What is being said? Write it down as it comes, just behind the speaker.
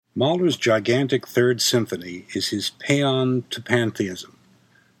Mahler's gigantic Third Symphony is his paean to pantheism,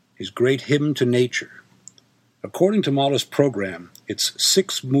 his great hymn to nature. According to Mahler's program, its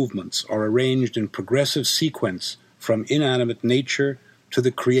 6 movements are arranged in progressive sequence from inanimate nature to the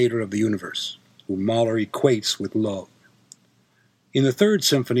creator of the universe, whom Mahler equates with love. In the Third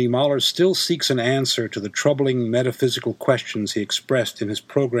Symphony, Mahler still seeks an answer to the troubling metaphysical questions he expressed in his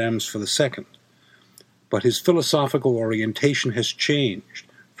programs for the Second, but his philosophical orientation has changed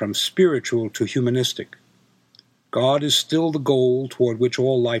from spiritual to humanistic. God is still the goal toward which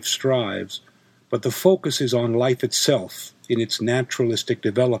all life strives, but the focus is on life itself in its naturalistic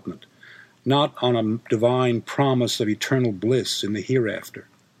development, not on a divine promise of eternal bliss in the hereafter.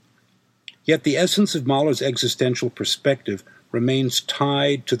 Yet the essence of Mahler's existential perspective remains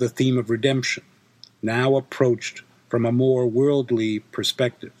tied to the theme of redemption, now approached from a more worldly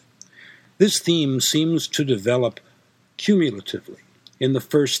perspective. This theme seems to develop cumulatively in the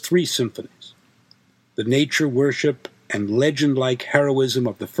first 3 symphonies. The nature worship and legend-like heroism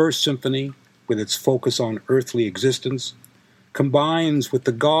of the First Symphony, with its focus on earthly existence, combines with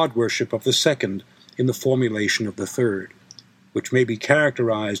the God worship of the Second in the formulation of the Third, which may be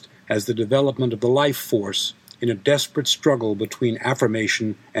characterized as the development of the life force in a desperate struggle between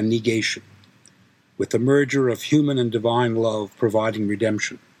affirmation and negation, with the merger of human and divine love providing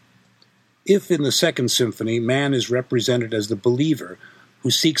redemption. If in the Second Symphony man is represented as the believer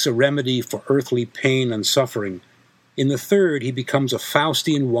who seeks a remedy for earthly pain and suffering, in the Third he becomes a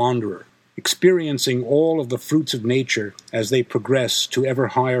Faustian wanderer, experiencing all of the fruits of nature as they progress to ever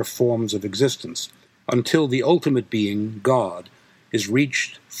higher forms of existence, until the ultimate being, God, is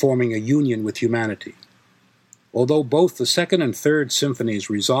reached, forming a union with humanity. Although both the Second and Third Symphonies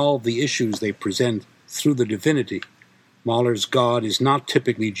resolve the issues they present through the divinity, Mahler's God is not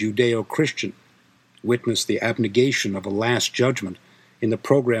typically Judeo-Christian. Witness the abnegation of a last judgment in the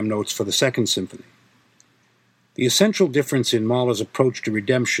program notes for the Second Symphony. The essential difference in Mahler's approach to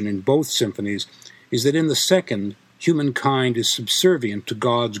redemption in both symphonies is that in the Second, humankind is subservient to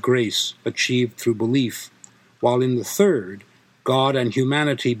God's grace achieved through belief, while in the Third, God and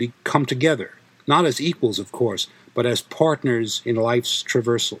humanity come together, not as equals, of course, but as partners in life's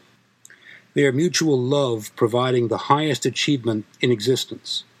traversal. Their mutual love providing the highest achievement in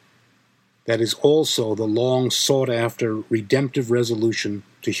existence. That is also the long sought-after redemptive resolution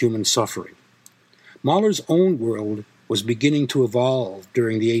to human suffering. Mahler's own world was beginning to evolve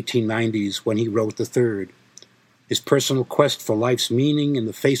during the 1890s when he wrote the Third. His personal quest for life's meaning in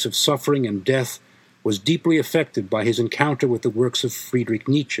the face of suffering and death was deeply affected by his encounter with the works of Friedrich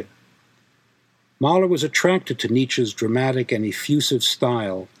Nietzsche. Mahler was attracted to Nietzsche's dramatic and effusive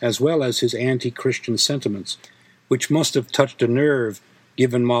style, as well as his anti-Christian sentiments, which must have touched a nerve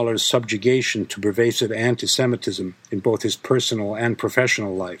given Mahler's subjugation to pervasive anti-Semitism in both his personal and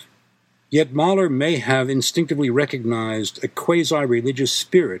professional life. Yet Mahler may have instinctively recognized a quasi-religious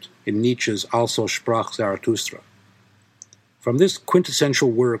spirit in Nietzsche's Also sprach Zarathustra. From this quintessential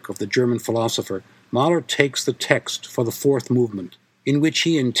work of the German philosopher, Mahler takes the text for the fourth movement, in which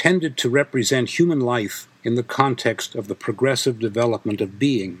he intended to represent human life in the context of the progressive development of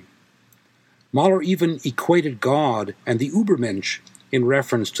being. Mahler even equated God and the Übermensch in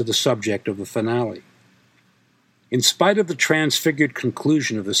reference to the subject of the finale. In spite of the transfigured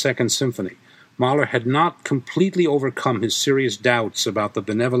conclusion of the Second Symphony, Mahler had not completely overcome his serious doubts about the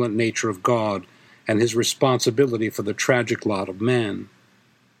benevolent nature of God and his responsibility for the tragic lot of man.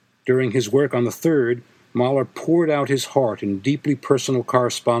 During his work on the Third, Mahler poured out his heart in deeply personal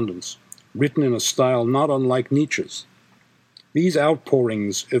correspondence, written in a style not unlike Nietzsche's. These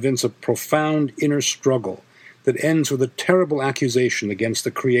outpourings evince a profound inner struggle that ends with a terrible accusation against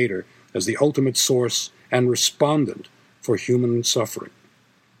the Creator as the ultimate source and respondent for human suffering.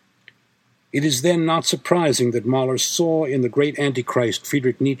 It is then not surprising that Mahler saw in the great Antichrist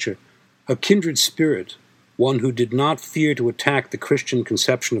Friedrich Nietzsche a kindred spirit, one who did not fear to attack the Christian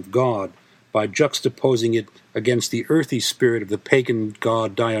conception of God by juxtaposing it against the earthy spirit of the pagan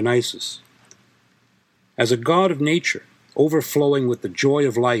god Dionysus. As a god of nature, overflowing with the joy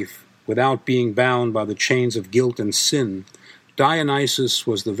of life without being bound by the chains of guilt and sin, Dionysus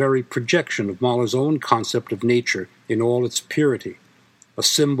was the very projection of Mahler's own concept of nature in all its purity, a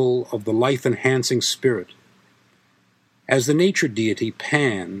symbol of the life-enhancing spirit. As the nature deity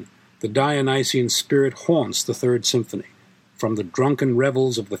Pan, the Dionysian spirit haunts the Third Symphony, from the drunken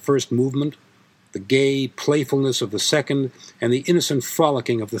revels of the first movement, the gay playfulness of the second, and the innocent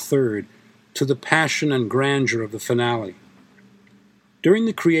frolicking of the third, to the passion and grandeur of the finale. During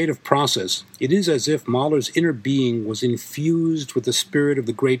the creative process, it is as if Mahler's inner being was infused with the spirit of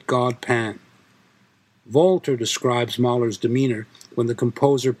the great god Pan. Walter describes Mahler's demeanor when the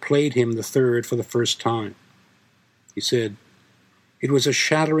composer played him the third for the first time. He said, "It was a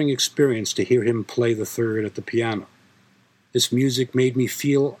shattering experience to hear him play the third at the piano. This music made me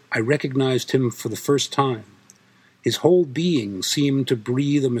feel I recognized him for the first time. His whole being seemed to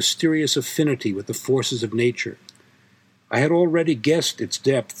breathe a mysterious affinity with the forces of nature. I had already guessed its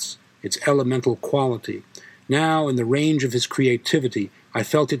depths, its elemental quality. Now, in the range of his creativity, I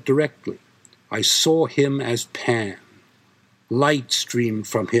felt it directly. I saw him as Pan. Light streamed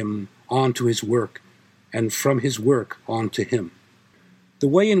from him onto his work, and from his work onto him." The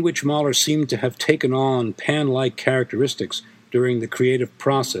way in which Mahler seemed to have taken on Pan-like characteristics during the creative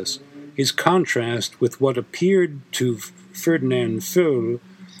process is contrast with what appeared to Ferdinand Föhl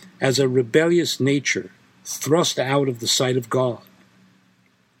as a rebellious nature thrust out of the sight of God.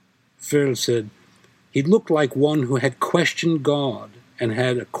 Föhl said, "He looked like one who had questioned God and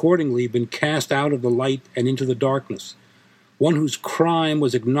had accordingly been cast out of the light and into the darkness, one whose crime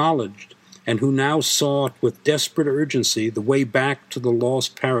was acknowledged and who now sought with desperate urgency the way back to the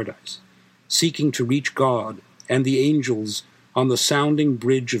lost paradise, seeking to reach God and the angels on the sounding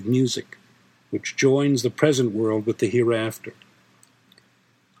bridge of music, which joins the present world with the hereafter."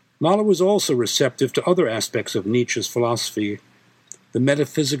 Mahler was also receptive to other aspects of Nietzsche's philosophy. The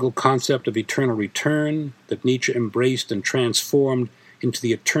metaphysical concept of eternal return that Nietzsche embraced and transformed into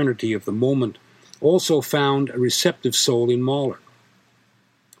the eternity of the moment also found a receptive soul in Mahler.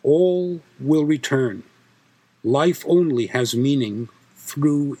 "All will return. Life only has meaning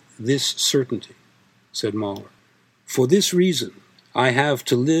through this certainty," said Mahler. "For this reason, I have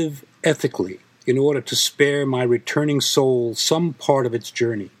to live ethically in order to spare my returning soul some part of its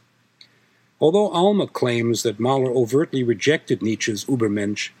journey." Although Alma claims that Mahler overtly rejected Nietzsche's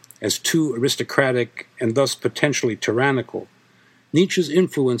Übermensch as too aristocratic and thus potentially tyrannical, Nietzsche's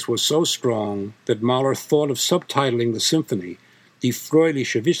influence was so strong that Mahler thought of subtitling the symphony Die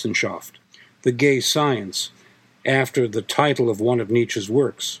Fröhliche Wissenschaft, the gay science, after the title of one of Nietzsche's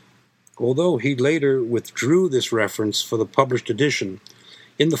works. Although he later withdrew this reference for the published edition,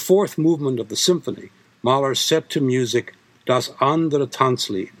 in the fourth movement of the symphony, Mahler set to music Das andere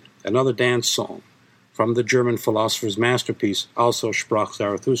Tanzlied, another dance song, from the German philosopher's masterpiece Also sprach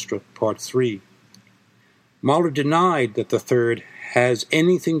Zarathustra, Part 3. Mahler denied that the third has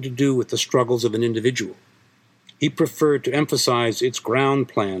anything to do with the struggles of an individual. He preferred to emphasize its ground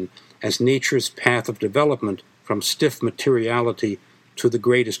plan as nature's path of development from stiff materiality to the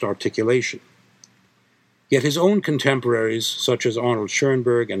greatest articulation. Yet his own contemporaries, such as Arnold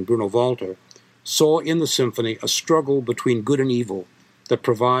Schoenberg and Bruno Walter, saw in the symphony a struggle between good and evil that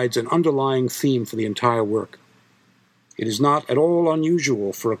provides an underlying theme for the entire work. It is not at all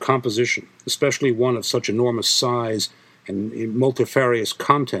unusual for a composition, especially one of such enormous size and multifarious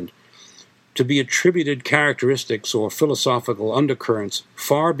content, to be attributed characteristics or philosophical undercurrents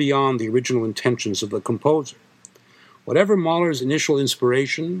far beyond the original intentions of the composer. Whatever Mahler's initial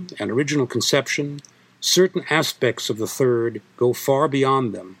inspiration and original conception, certain aspects of the third go far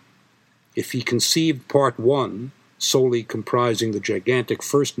beyond them. If he conceived Part 1, solely comprising the gigantic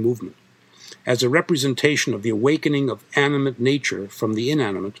first movement, as a representation of the awakening of animate nature from the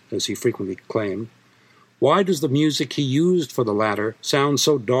inanimate, as he frequently claimed, why does the music he used for the latter sound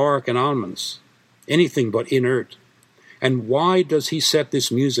so dark and ominous, anything but inert? And why does he set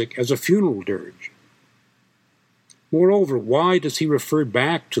this music as a funeral dirge? Moreover, why does he refer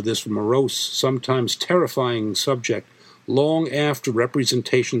back to this morose, sometimes terrifying subject long after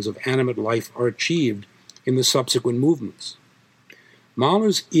representations of animate life are achieved in the subsequent movements?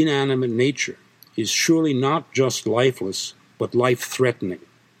 Mahler's inanimate nature is surely not just lifeless, but life-threatening,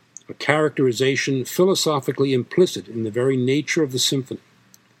 a characterization philosophically implicit in the very nature of the symphony.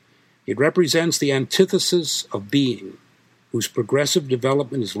 It represents the antithesis of being, whose progressive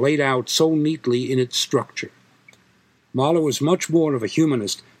development is laid out so neatly in its structure. Mahler was much more of a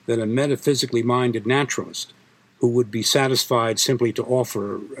humanist than a metaphysically minded naturalist, who would be satisfied simply to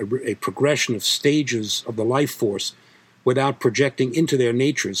offer a progression of stages of the life force without projecting into their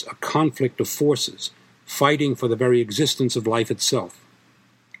natures a conflict of forces, fighting for the very existence of life itself.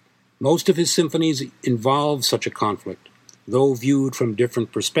 Most of his symphonies involve such a conflict, though viewed from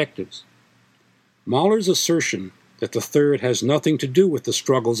different perspectives. Mahler's assertion that the third has nothing to do with the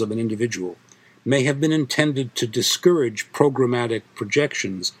struggles of an individual may have been intended to discourage programmatic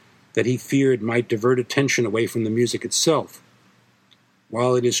projections that he feared might divert attention away from the music itself.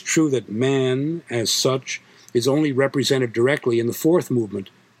 While it is true that man, as such, is only represented directly in the fourth movement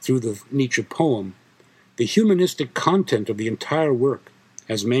through the Nietzsche poem, the humanistic content of the entire work,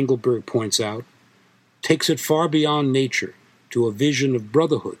 as Mengelberg points out, takes it far beyond nature to a vision of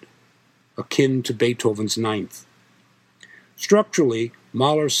brotherhood, akin to Beethoven's Ninth. Structurally,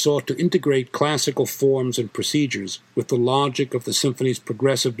 Mahler sought to integrate classical forms and procedures with the logic of the symphony's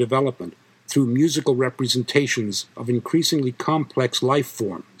progressive development through musical representations of increasingly complex life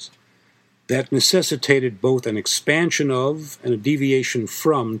forms that necessitated both an expansion of and a deviation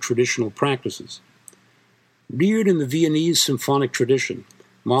from traditional practices. Reared in the Viennese symphonic tradition,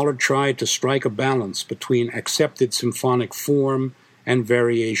 Mahler tried to strike a balance between accepted symphonic form and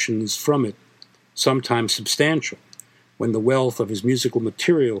variations from it, sometimes substantial, when the wealth of his musical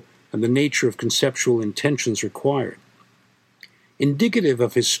material and the nature of conceptual intentions required. Indicative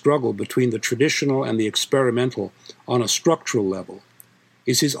of his struggle between the traditional and the experimental on a structural level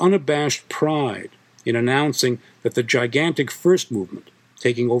is his unabashed pride in announcing that the gigantic first movement,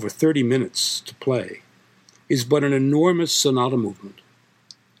 taking over 30 minutes to play, is but an enormous sonata movement.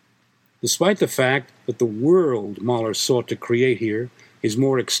 Despite the fact that the world Mahler sought to create here is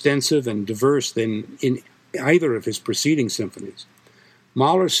more extensive and diverse than in either of his preceding symphonies,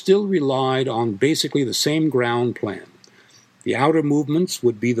 Mahler still relied on basically the same ground plan. The outer movements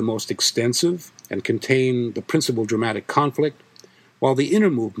would be the most extensive and contain the principal dramatic conflict, while the inner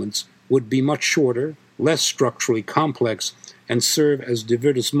movements would be much shorter, less structurally complex, and serve as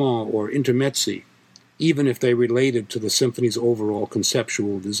divertissement or intermezzi, even if they related to the symphony's overall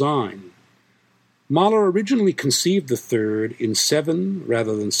conceptual design. Mahler originally conceived the third in 7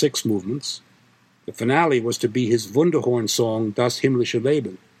 rather than 6 movements. The finale was to be his Wunderhorn song Das himmlische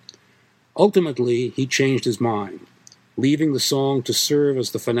Leben. Ultimately, he changed his mind, leaving the song to serve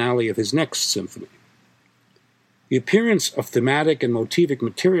as the finale of his next symphony. The appearance of thematic and motivic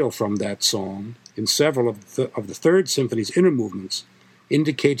material from that song in several of the Third Symphony's inner movements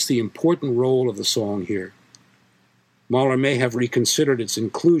indicates the important role of the song here. Mahler may have reconsidered its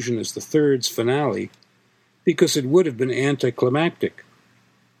inclusion as the Third's finale because it would have been anticlimactic.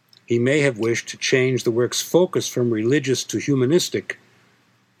 He may have wished to change the work's focus from religious to humanistic,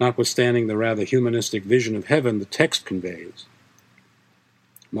 notwithstanding the rather humanistic vision of heaven the text conveys.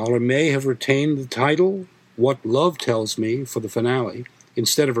 Mahler may have retained the title, What Love Tells Me, for the finale,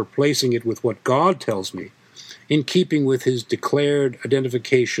 instead of replacing it with What God Tells Me, in keeping with his declared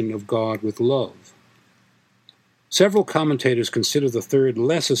identification of God with love. Several commentators consider the third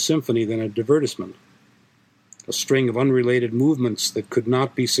less a symphony than a divertissement, a string of unrelated movements that could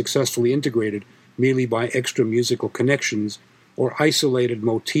not be successfully integrated merely by extra musical connections or isolated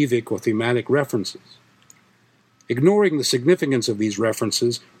motivic or thematic references. Ignoring the significance of these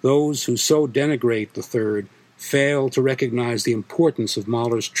references, those who so denigrate the third fail to recognize the importance of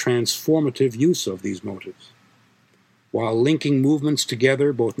Mahler's transformative use of these motives. While linking movements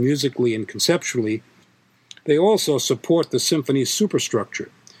together both musically and conceptually, they also support the symphony's superstructure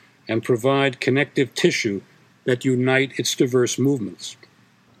and provide connective tissue that unite its diverse movements.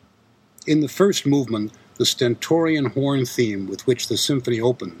 In the first movement, the stentorian horn theme with which the symphony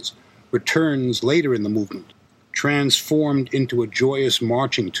opens returns later in the movement, transformed into a joyous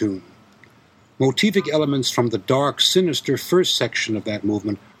marching tune. Motivic elements from the dark, sinister first section of that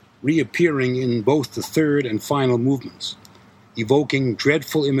movement reappearing in both the third and final movements, evoking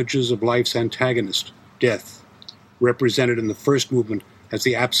dreadful images of life's antagonist, death, represented in the first movement as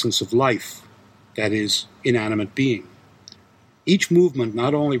the absence of life, that is, inanimate being. Each movement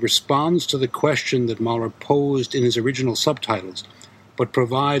not only responds to the question that Mahler posed in his original subtitles, but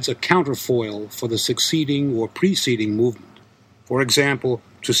provides a counterfoil for the succeeding or preceding movement. For example,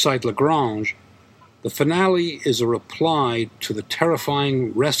 to cite Lagrange, the finale is a reply to the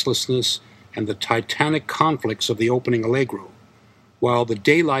terrifying restlessness and the titanic conflicts of the opening allegro, while the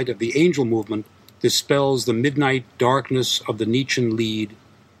daylight of the angel movement dispels the midnight darkness of the Nietzschean Lied,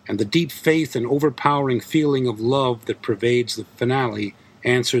 and the deep faith and overpowering feeling of love that pervades the finale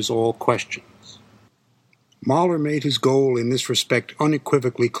answers all questions. Mahler made his goal in this respect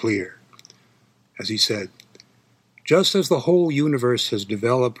unequivocally clear. As he said, just as the whole universe has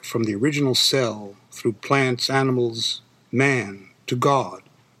developed from the original cell through plants, animals, man, to God,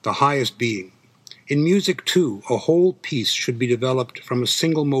 the highest being, in music too, a whole piece should be developed from a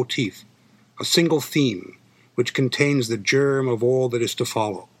single motif, a single theme, which contains the germ of all that is to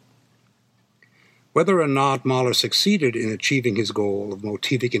follow. Whether or not Mahler succeeded in achieving his goal of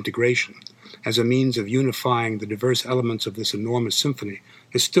motivic integration as a means of unifying the diverse elements of this enormous symphony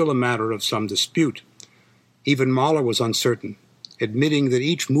is still a matter of some dispute. Even Mahler was uncertain, admitting that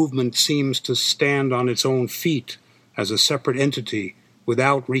each movement seems to stand on its own feet as a separate entity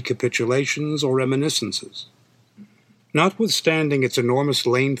without recapitulations or reminiscences. Notwithstanding its enormous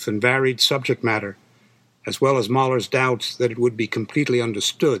length and varied subject matter, as well as Mahler's doubts that it would be completely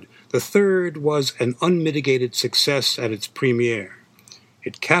understood, the third was an unmitigated success at its premiere.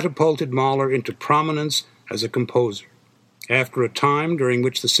 It catapulted Mahler into prominence as a composer. After a time during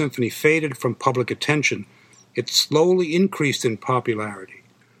which the symphony faded from public attention, it slowly increased in popularity.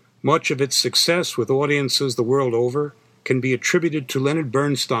 Much of its success with audiences the world over can be attributed to Leonard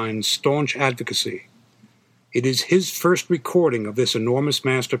Bernstein's staunch advocacy. It is his first recording of this enormous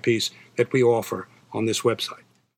masterpiece that we offer on this website.